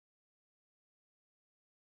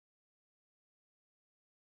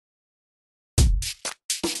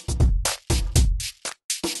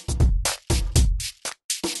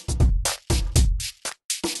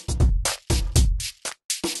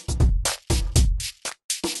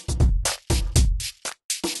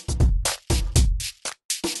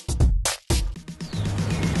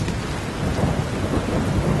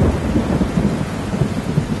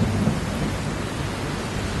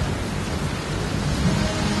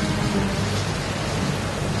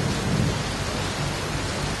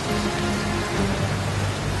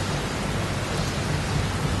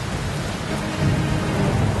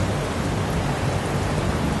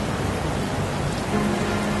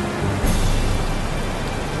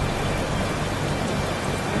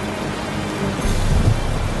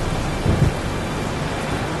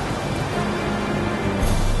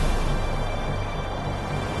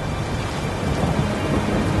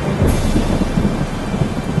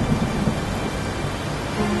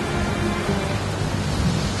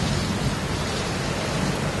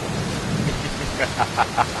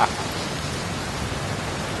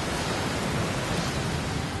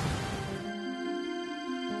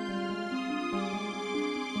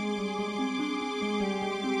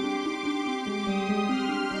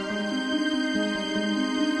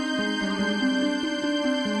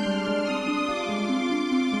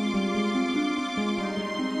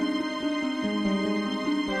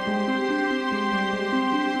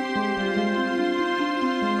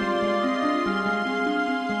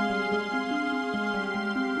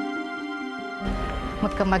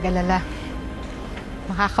Huwag kang mag-alala.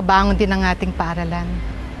 Makakabangon din ang ating paaralan.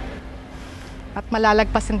 At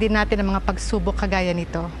malalagpasan din natin ang mga pagsubok kagaya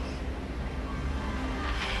nito.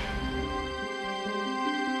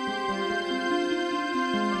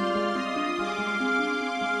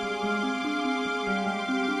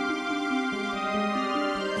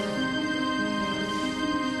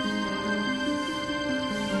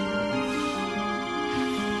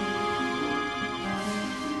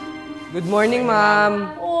 Good morning,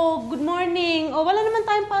 ma'am. Oh, good morning. Oh, wala naman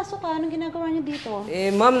tayong pasok Anong ginagawa niyo dito?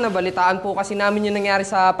 Ma'am, nabalitaan po kasi namin yung nangyari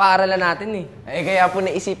sa paaralan natin Kaya po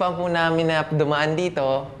naisipan po namin na dumaan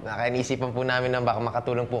dito. Naisipan po namin na baka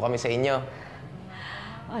makatulong po kami sa inyo.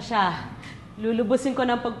 O siya, lulubusin ko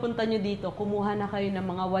ng pagpunta niyo dito. Kumuha na kayo ng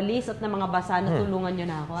mga walis at ng mga basa na tulungan niyo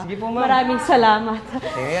na ako. Sige po, ma'am. Maraming salamat.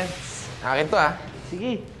 Sige yan. Akin to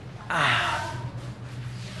Sige.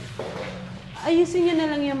 Ayusin niyo na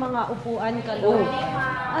lang yung mga upuan, Kalo.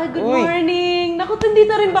 Good morning. Naku,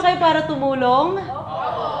 nandito rin ba kayo para tumulong?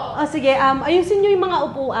 O sige, ayusin niyo yung mga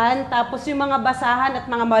upuan, tapos yung mga basahan at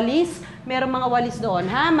mga walis. Merong mga walis doon,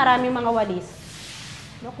 ha? Maraming mga walis.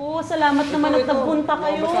 Naku, salamat naman at nagpunta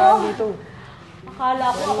kayo.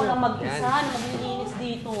 Akala ko ako lang mag-isa, naglilinis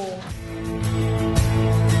dito.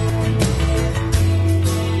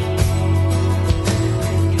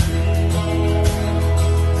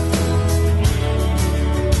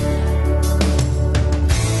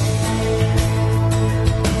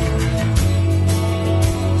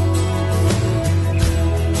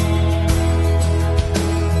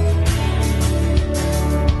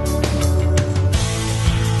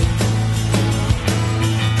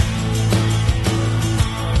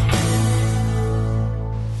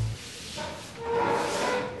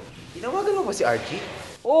 Si Archie?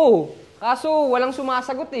 Oo, kaso walang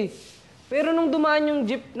sumasagot Pero nung dumaan yung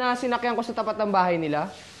jeep na sinakyan ko sa tapat ng bahay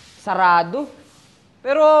nila, sarado.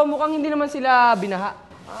 Pero mukhang hindi naman sila binaha.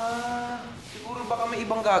 Siguro baka may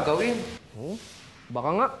ibang gagawin. Baka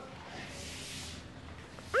nga.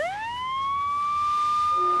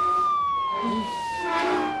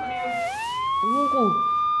 Ewan ko.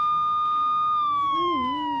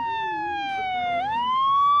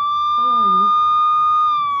 Kaya yun?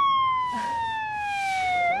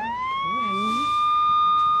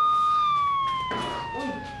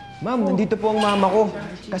 Ma'am, nandito po ang mama ko.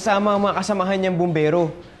 Kasama ang mga kasamahan niyang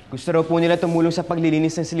bumbero. Gusto raw po nila tumulong sa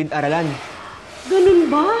paglilinis ng silid-aralan. Ganun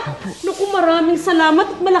ba? Naku, maraming salamat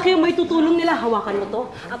at malaki ang maitutulong nila. Hawakan mo to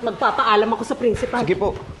at magpapaalam ako sa principal. Sige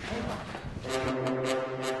po.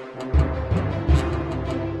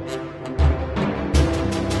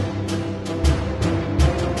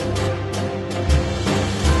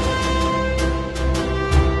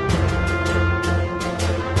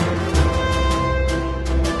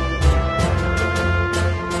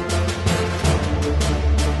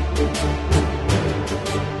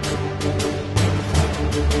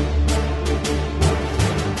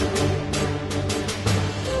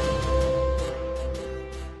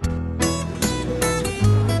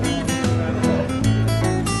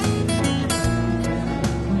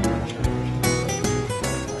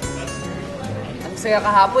 Saya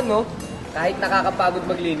kahapon, no? Kahit nakakapagod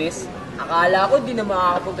maglinis, akala ko di na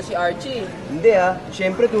makakapunta si Archie. Hindi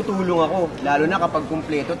Siyempre tutulong ako. Lalo na kapag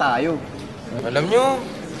kumpleto tayo. Alam nyo,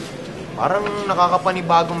 parang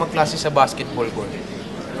nakakapanibagong magklase sa basketball court.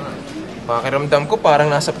 Pakiramdam ko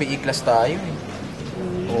parang nasa PE class tayo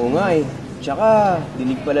Oo nga Tsaka,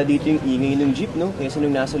 dinig pala dito yung ingay ng jeep, no? Kaysa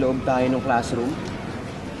nung nasa loob tayo ng classroom.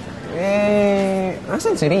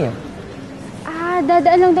 Asan si Ria?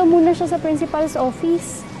 Dadaan lang daw muna siya sa principal's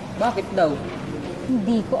office. Bakit daw?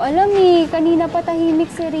 Hindi ko alam Kanina pa tahimik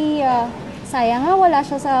si Ria. Sayang nga wala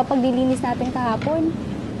siya sa paglilinis natin kahapon.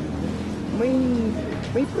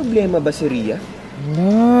 May problema ba si Ria?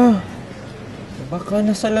 Baka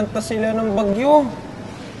nasalanta sila ng bagyo.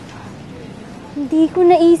 Hindi ko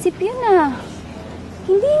naisip yun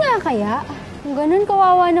Hindi nga kaya. Kung ganun,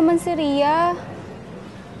 kawawa naman si Ria.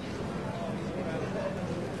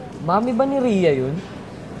 Mami ba ni Ria yun?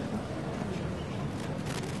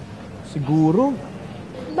 Siguro.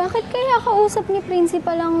 Bakit kaya kausap ni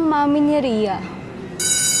principal ang mami ni Ria?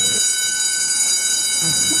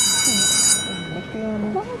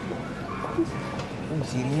 Bakit?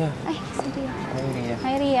 Si Ria. Ay, si Ria. Hi, Ria.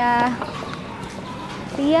 Hi, Ria.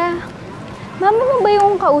 Ria, mami mo ba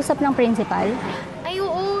yung kausap ng principal? Ay,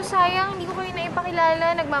 oo. Sayang. Hindi ko kayo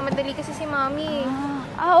naipakilala. Nagmamadali kasi si Mami.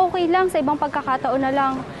 Okay lang. Sa ibang pagkakataon na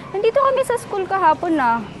lang. Nandito kami sa school kahapon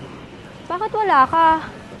Bakit wala ka?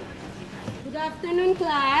 Good afternoon,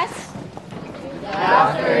 class. Good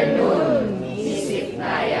afternoon, Miss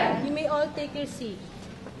Naya. You may all take your seat.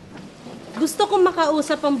 Gusto kong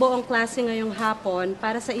makausap ang buong klase ngayong hapon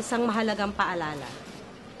para sa isang mahalagang paalala.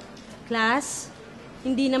 Class,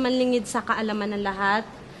 hindi naman lingid sa kaalaman ng lahat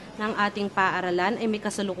ng ating paaralan ay may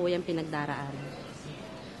kasalukuyang pinagdaraan.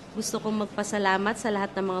 Gusto kong magpasalamat sa lahat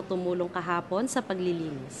ng mga tumulong kahapon sa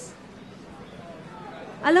paglilinis.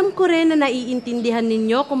 Alam ko rin na naiintindihan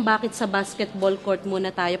ninyo kung bakit sa basketball court muna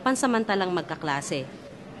tayo pansamantalang magkaklase.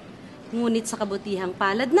 Ngunit sa kabutihang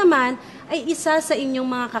palad naman ay isa sa inyong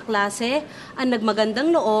mga kaklase ang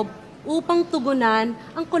nagmagandang loob upang tugunan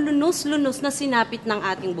ang kulunos-lunos na sinapit ng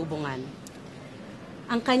ating bubungan.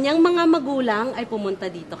 Ang kanyang mga magulang ay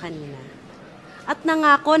pumunta dito kanina at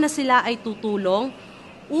nangako na sila ay tutulong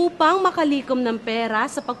upang makalikom ng pera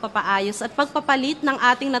sa pagpapaayos at pagpapalit ng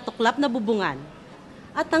ating natuklap na bubungan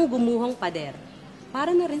at ang gumuhong pader,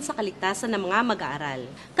 para na rin sa kaligtasan ng mga mag-aaral.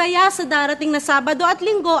 Kaya sa darating na Sabado at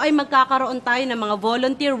Linggo ay magkakaroon tayo ng mga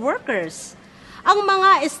volunteer workers. Ang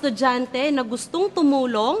mga estudyante na gustong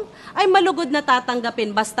tumulong ay malugod na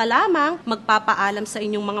tatanggapin basta lamang magpapaalam sa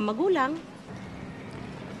inyong mga magulang.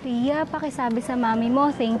 Ria, pakisabi sa mami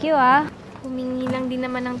mo. Thank you, ah. Humingi lang din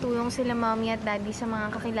naman ng tulong sila mommy at daddy sa mga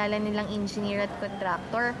kakilala nilang engineer at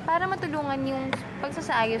contractor para matulungan yung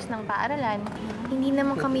pagsasaayos ng paaralan. Hindi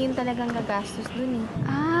naman kami yung talagang gagastos dun eh.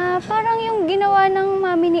 Ah, parang yung ginawa ng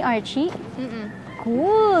mami ni Archie?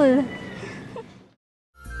 Cool!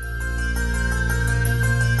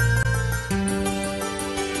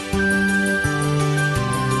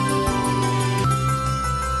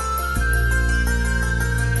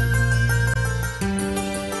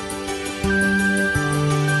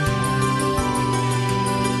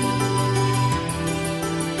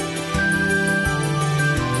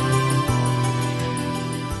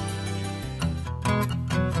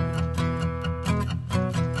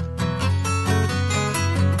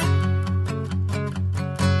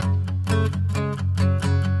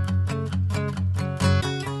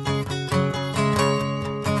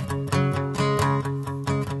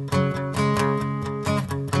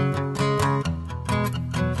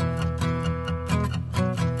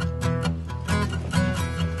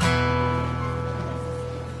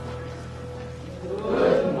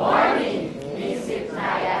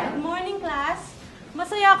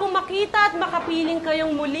 Akong makita at makapiling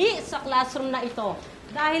kayong muli sa classroom na ito.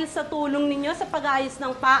 Dahil sa tulong ninyo sa pag-aayos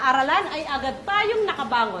ng paaralan ay agad tayong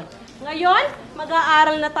nakabangon. Ngayon,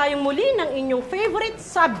 mag-aaral na tayong muli ng inyong favorite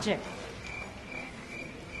subject.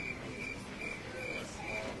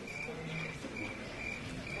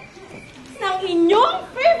 Ng inyong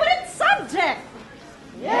favorite subject!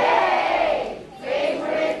 Yay!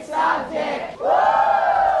 Favorite subject!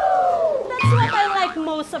 Woo! That's what I like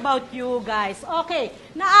most about you guys. Okay,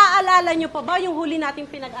 naaalala nyo pa ba yung huli nating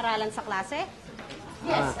pinag-aralan sa klase?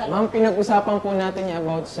 Yes. Ma'am, pinag-usapan po natin yung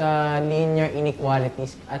about sa linear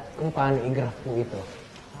inequalities at kung paano i-graph po ito.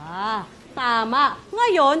 Ah, tama.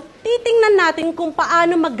 Ngayon, titingnan natin kung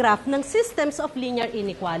paano mag-graph ng systems of linear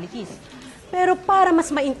inequalities. Pero para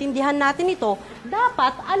mas maintindihan natin ito,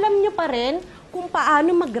 dapat alam nyo pa rin kung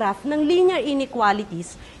paano mag-graph ng linear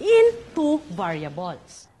inequalities in two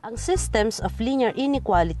variables. Ang systems of linear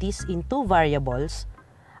inequalities in two variables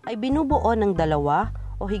ay binubuo ng dalawa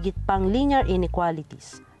o higit pang linear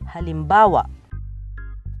inequalities. Halimbawa,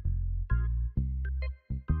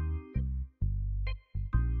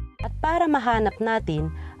 at para mahanap natin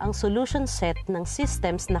ang solution set ng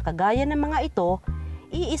systems na kagaya ng mga ito,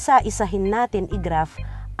 iisa-isahin natin i-graph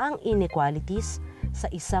ang inequalities sa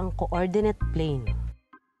isang coordinate plane.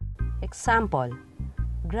 Example,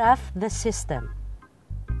 graph the system.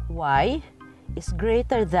 Y is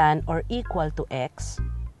greater than or equal to X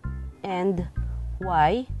and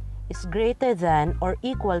Y is greater than or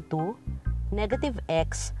equal to negative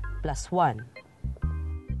X plus 1.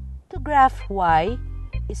 To graph Y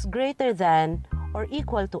is greater than or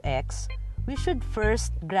equal to X, we should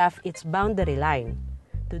first graph its boundary line.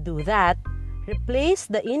 To do that,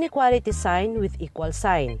 replace the inequality sign with equal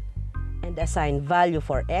sign and assign value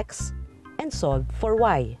for X and solve for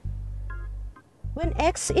Y. When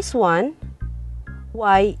X is 1,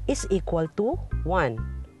 Y is equal to 1.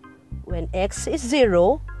 When X is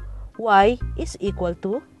 0, Y is equal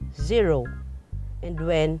to 0. And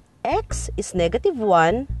when X is negative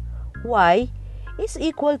 1, Y is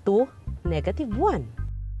equal to negative 1.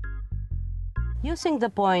 Using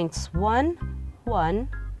the points 1, 1,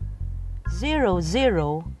 0,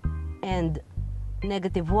 0, and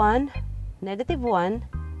negative 1, negative 1,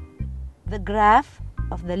 the graph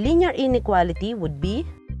of the linear inequality would be,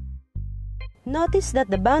 notice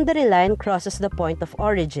that the boundary line crosses the point of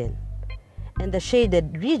origin, and the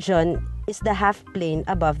shaded region is the half plane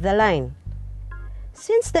above the line.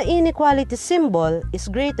 Since the inequality symbol is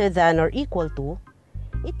greater than or equal to,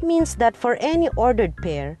 it means that for any ordered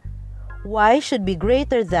pair, y should be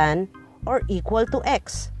greater than or equal to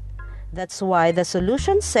x. That's why the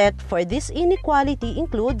solution set for this inequality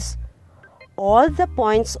includes all the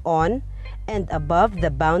points on and above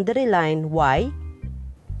the boundary line y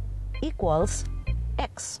equals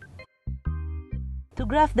x. To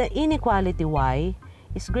graph the inequality y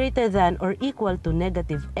is greater than or equal to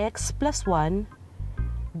negative x plus 1,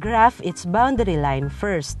 graph its boundary line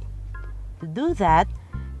first. To do that,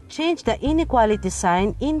 change the inequality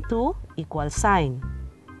sign into equal sign.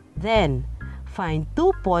 Then, find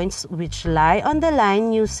 2 points which lie on the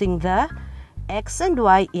line using the x and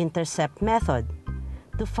y intercept method.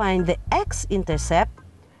 To find the x-intercept,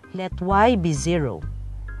 let y be 0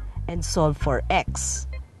 and solve for x.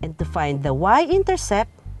 And to find the y-intercept,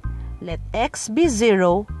 let x be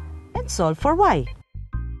 0 and solve for y.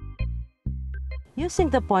 Using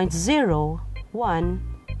the points 0, 1,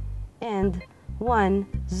 and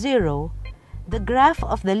 1, 0, the graph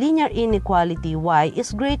of the linear inequality y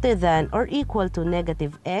is greater than or equal to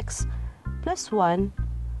negative x plus 1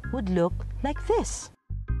 would look like this.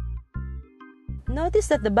 Notice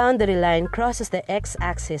that the boundary line crosses the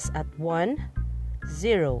x-axis at 1,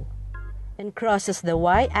 0, and crosses the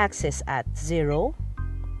y-axis at 0,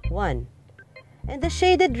 1. And the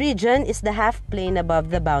shaded region is the half plane above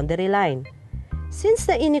the boundary line. Since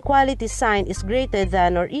the inequality sign is greater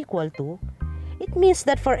than or equal to, it means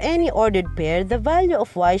that for any ordered pair, the value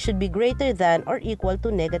of y should be greater than or equal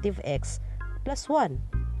to negative x plus 1.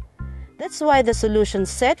 That's why the solution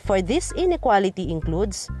set for this inequality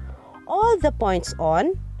includes all the points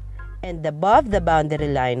on and above the boundary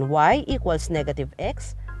line y equals negative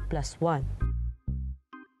x plus 1.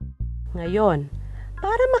 Ngayon,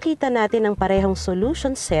 para makita natin ang parehong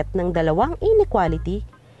solution set ng dalawang inequality,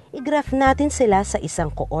 i-graph natin sila sa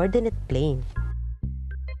isang coordinate plane.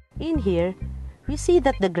 In here, we see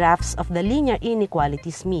that the graphs of the linear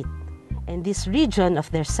inequalities meet, and this region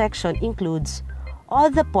of their section includes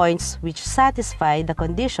all the points which satisfy the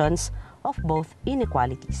conditions of both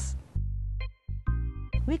inequalities.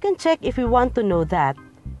 We can check if we want to know that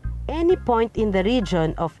any point in the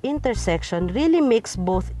region of intersection really makes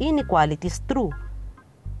both inequalities true.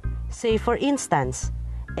 Say for instance,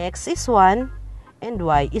 x is 1 and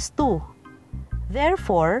y is 2.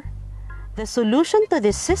 Therefore, the solution to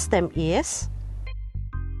this system is...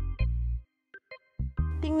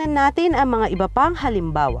 Tingnan natin ang mga iba pang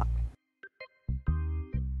halimbawa.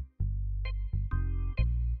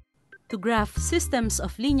 To graph systems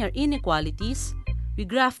of linear inequalities, we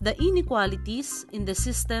graph the inequalities in the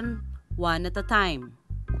system one at a time.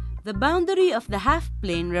 The boundary of the half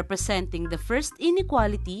plane representing the first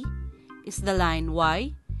inequality is the line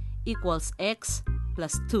y equals x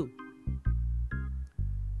plus 2.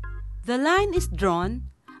 The line is drawn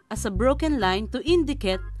as a broken line to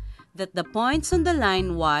indicate that the points on the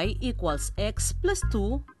line y equals x plus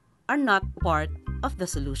 2 are not part of the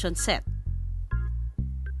solution set.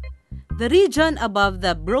 The region above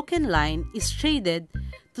the broken line is shaded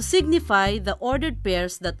to signify the ordered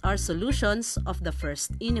pairs that are solutions of the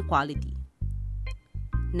first inequality.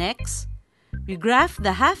 Next, we graph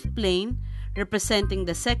the half plane representing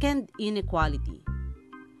the second inequality.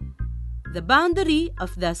 The boundary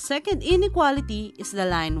of the second inequality is the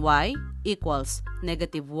line y equals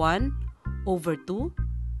negative 1 over 2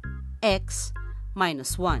 x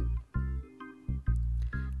minus 1.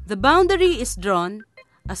 The boundary is drawn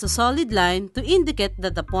as a solid line to indicate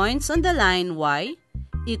that the points on the line y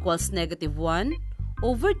equals negative 1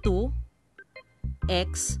 over 2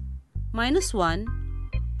 x minus 1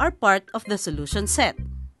 are part of the solution set.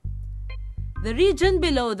 The region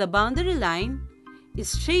below the boundary line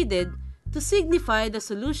is shaded to signify the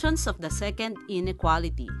solutions of the second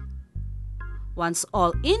inequality. Once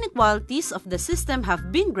all inequalities of the system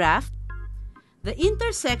have been graphed, the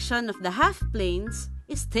intersection of the half planes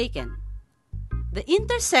is taken. The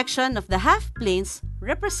intersection of the half planes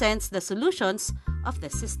represents the solutions of the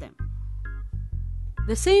system.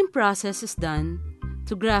 The same process is done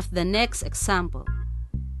to graph the next example.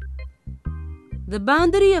 The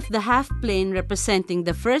boundary of the half plane representing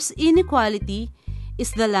the first inequality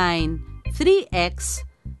is the line 3x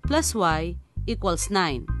plus y equals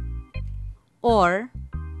 9, or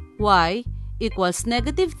y equals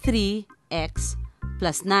negative 3x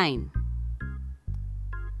plus 9.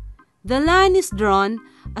 The line is drawn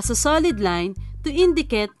as a solid line to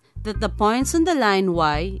indicate that the points on the line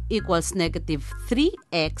y equals negative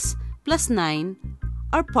 3x plus 9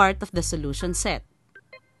 are part of the solution set.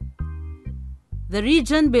 The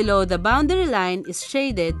region below the boundary line is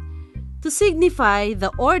shaded to signify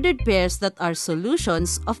the ordered pairs that are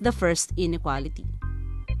solutions of the first inequality.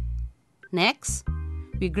 Next,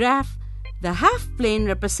 we graph the half plane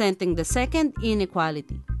representing the second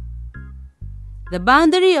inequality. The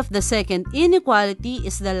boundary of the second inequality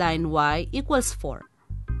is the line y equals 4.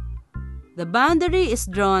 The boundary is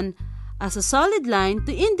drawn as a solid line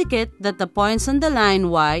to indicate that the points on the line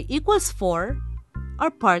y equals 4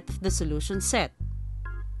 are part of the solution set.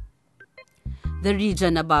 The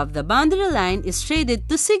region above the boundary line is shaded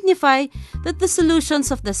to signify that the solutions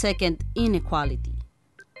of the second inequality.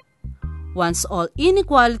 Once all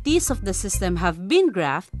inequalities of the system have been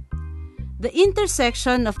graphed, the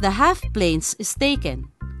intersection of the half planes is taken.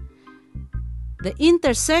 The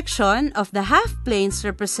intersection of the half planes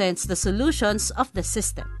represents the solutions of the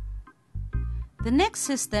system. The next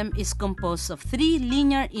system is composed of 3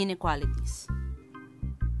 linear inequalities.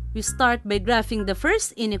 We start by graphing the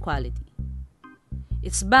first inequality.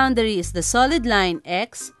 Its boundary is the solid line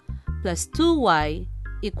x plus 2y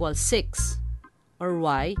equals 6, or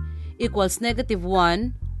y equals negative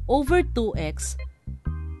 1 over 2x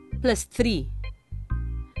plus 3.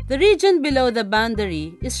 The region below the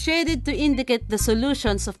boundary is shaded to indicate the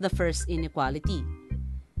solutions of the first inequality.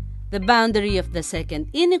 The boundary of the second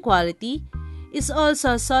inequality is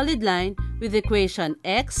also a solid line with equation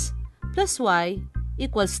x plus y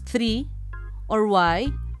equals 3, or y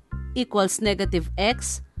equals negative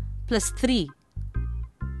x plus 3.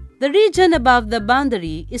 The region above the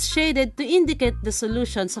boundary is shaded to indicate the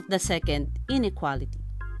solutions of the second inequality.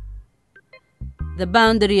 The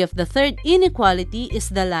boundary of the third inequality is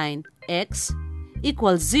the line x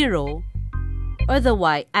equals 0, or the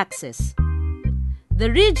y-axis.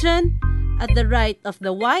 The region at the right of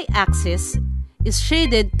the y-axis is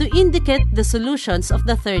shaded to indicate the solutions of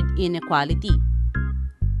the third inequality.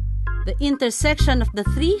 The intersection of the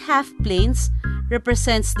 3 half planes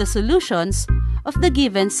represents the solutions of the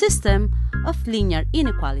given system of linear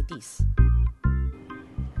inequalities.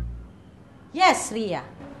 Yes, Ria.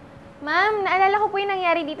 Ma'am, naalala ko po yung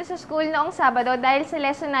nangyari dito sa school noong Sabado dahil sa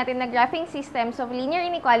lesson natin na graphing systems of linear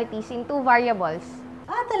inequalities in 2 variables.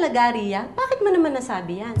 Ah, talaga, Ria? Bakit mo naman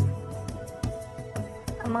nasabi yan?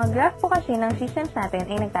 Ang mga graph po kasi ng systems natin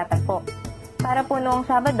ay nagtatagpo. Para po noong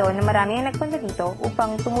Sabado na marami ang nagpunta dito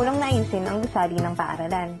upang tumulong na ayusin ang gusali ng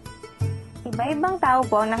paaralan. Iba-ibang tao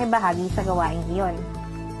po ang nakibahagi sa gawaing iyon.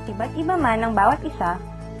 Iba't iba man ang bawat isa,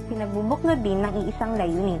 pinagbubuklod din ng iisang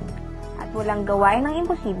layunin. At walang gawain ng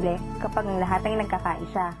imposible kapag ang lahat ay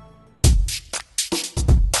nagkakaisa.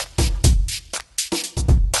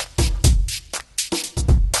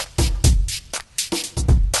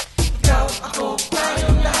 Ikaw, ako,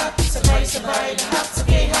 tayong lahat, sabay-sabay lahat sa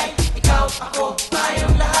kay